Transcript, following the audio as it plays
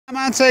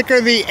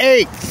Monthsacre the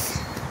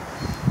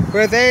 8th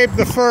with Abe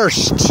the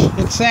 1st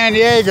in San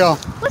Diego.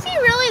 Was he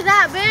really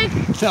that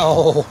big?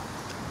 No.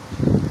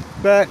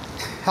 But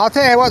I'll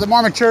tell you what the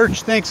Mormon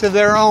church thinks of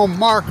their own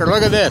marker.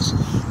 Look at this.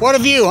 What a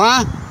view,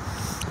 huh?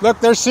 Look,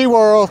 there's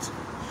SeaWorld.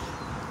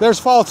 There's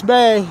False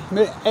Bay,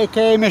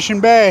 aka Mission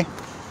Bay.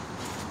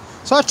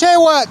 So I'll tell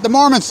you what the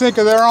Mormons think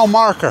of their own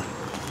marker.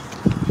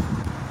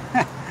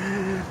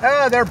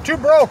 They're too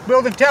broke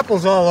building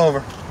temples all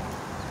over.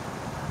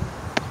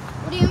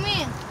 What do you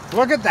mean?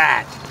 Look at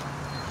that.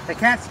 They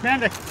can't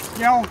spend a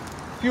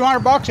few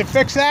 $100 to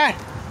fix that.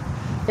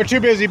 They're too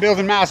busy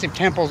building massive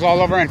temples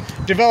all over and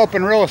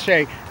developing real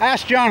estate.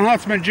 Ask John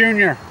Huntsman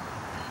Jr.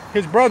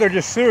 His brother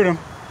just sued him.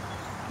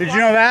 Did you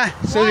know that?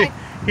 So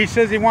he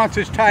says he wants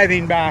his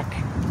tithing back.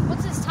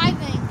 What's his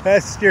tithing?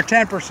 That's your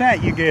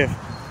 10% you give.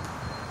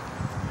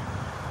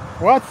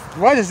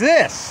 What is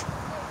this?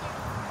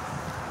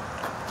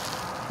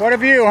 What a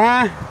view,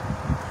 huh?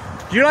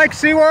 Do you like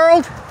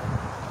SeaWorld?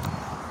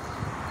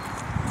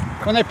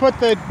 When they put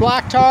the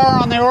black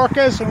tar on the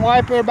orcas and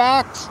wipe their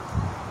backs?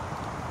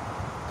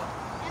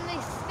 And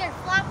their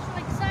flaps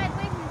like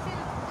sideways and you see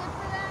it's good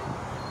for them?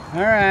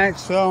 Alright,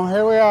 so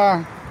here we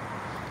are.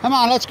 Come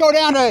on, let's go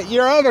down to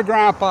your other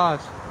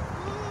grandpa's.